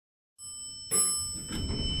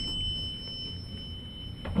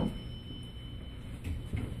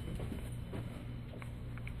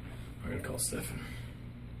call Stefan.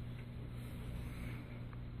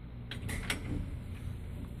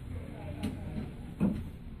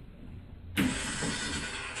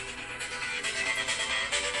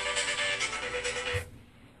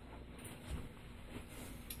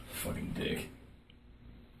 Fucking dick.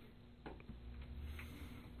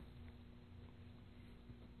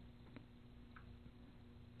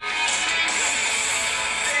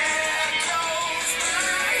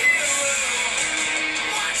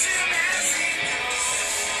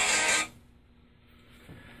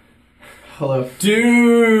 Hello.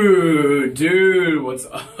 Dude, what's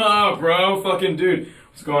up, bro? Fucking dude.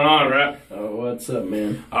 What's going on, bro? Oh, what's up,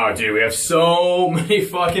 man? Oh, dude, we have so many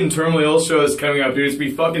fucking terminally ill shows coming up, dude. It's gonna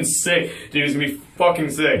be fucking sick. Dude, it's gonna be fucking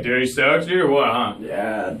sick. Dude, are you stoked, dude, or what, huh?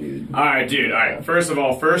 Yeah, dude. Alright, dude, alright. First of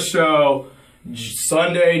all, first show,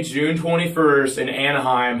 Sunday, June 21st in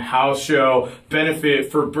Anaheim, house show,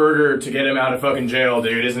 benefit for Burger to get him out of fucking jail,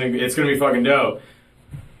 dude. It's gonna be fucking dope.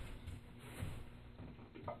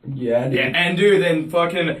 Yeah, dude. Yeah, and dude, then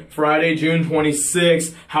fucking Friday, June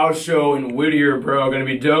 26th, house show in Whittier, bro, gonna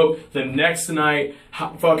be dope. The next night,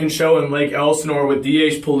 fucking show in Lake Elsinore with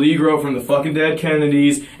DH from the fucking Dead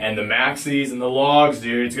Kennedys and the Maxies and the Logs,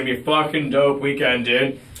 dude. It's gonna be a fucking dope weekend,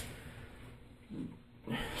 dude.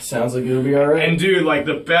 Sounds like it'll be alright. And dude, like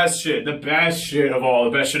the best shit of all,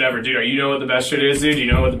 the best shit ever, dude. You know what the best shit is, dude? Do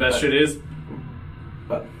you know what the best shit is?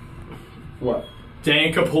 What?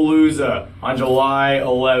 Dankopolooza on July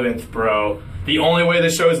 11th, bro. The only way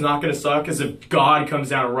the show is not gonna suck is if God comes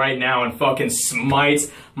down right now and fucking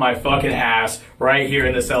smites my fucking ass right here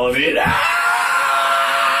in this elevator. Ah!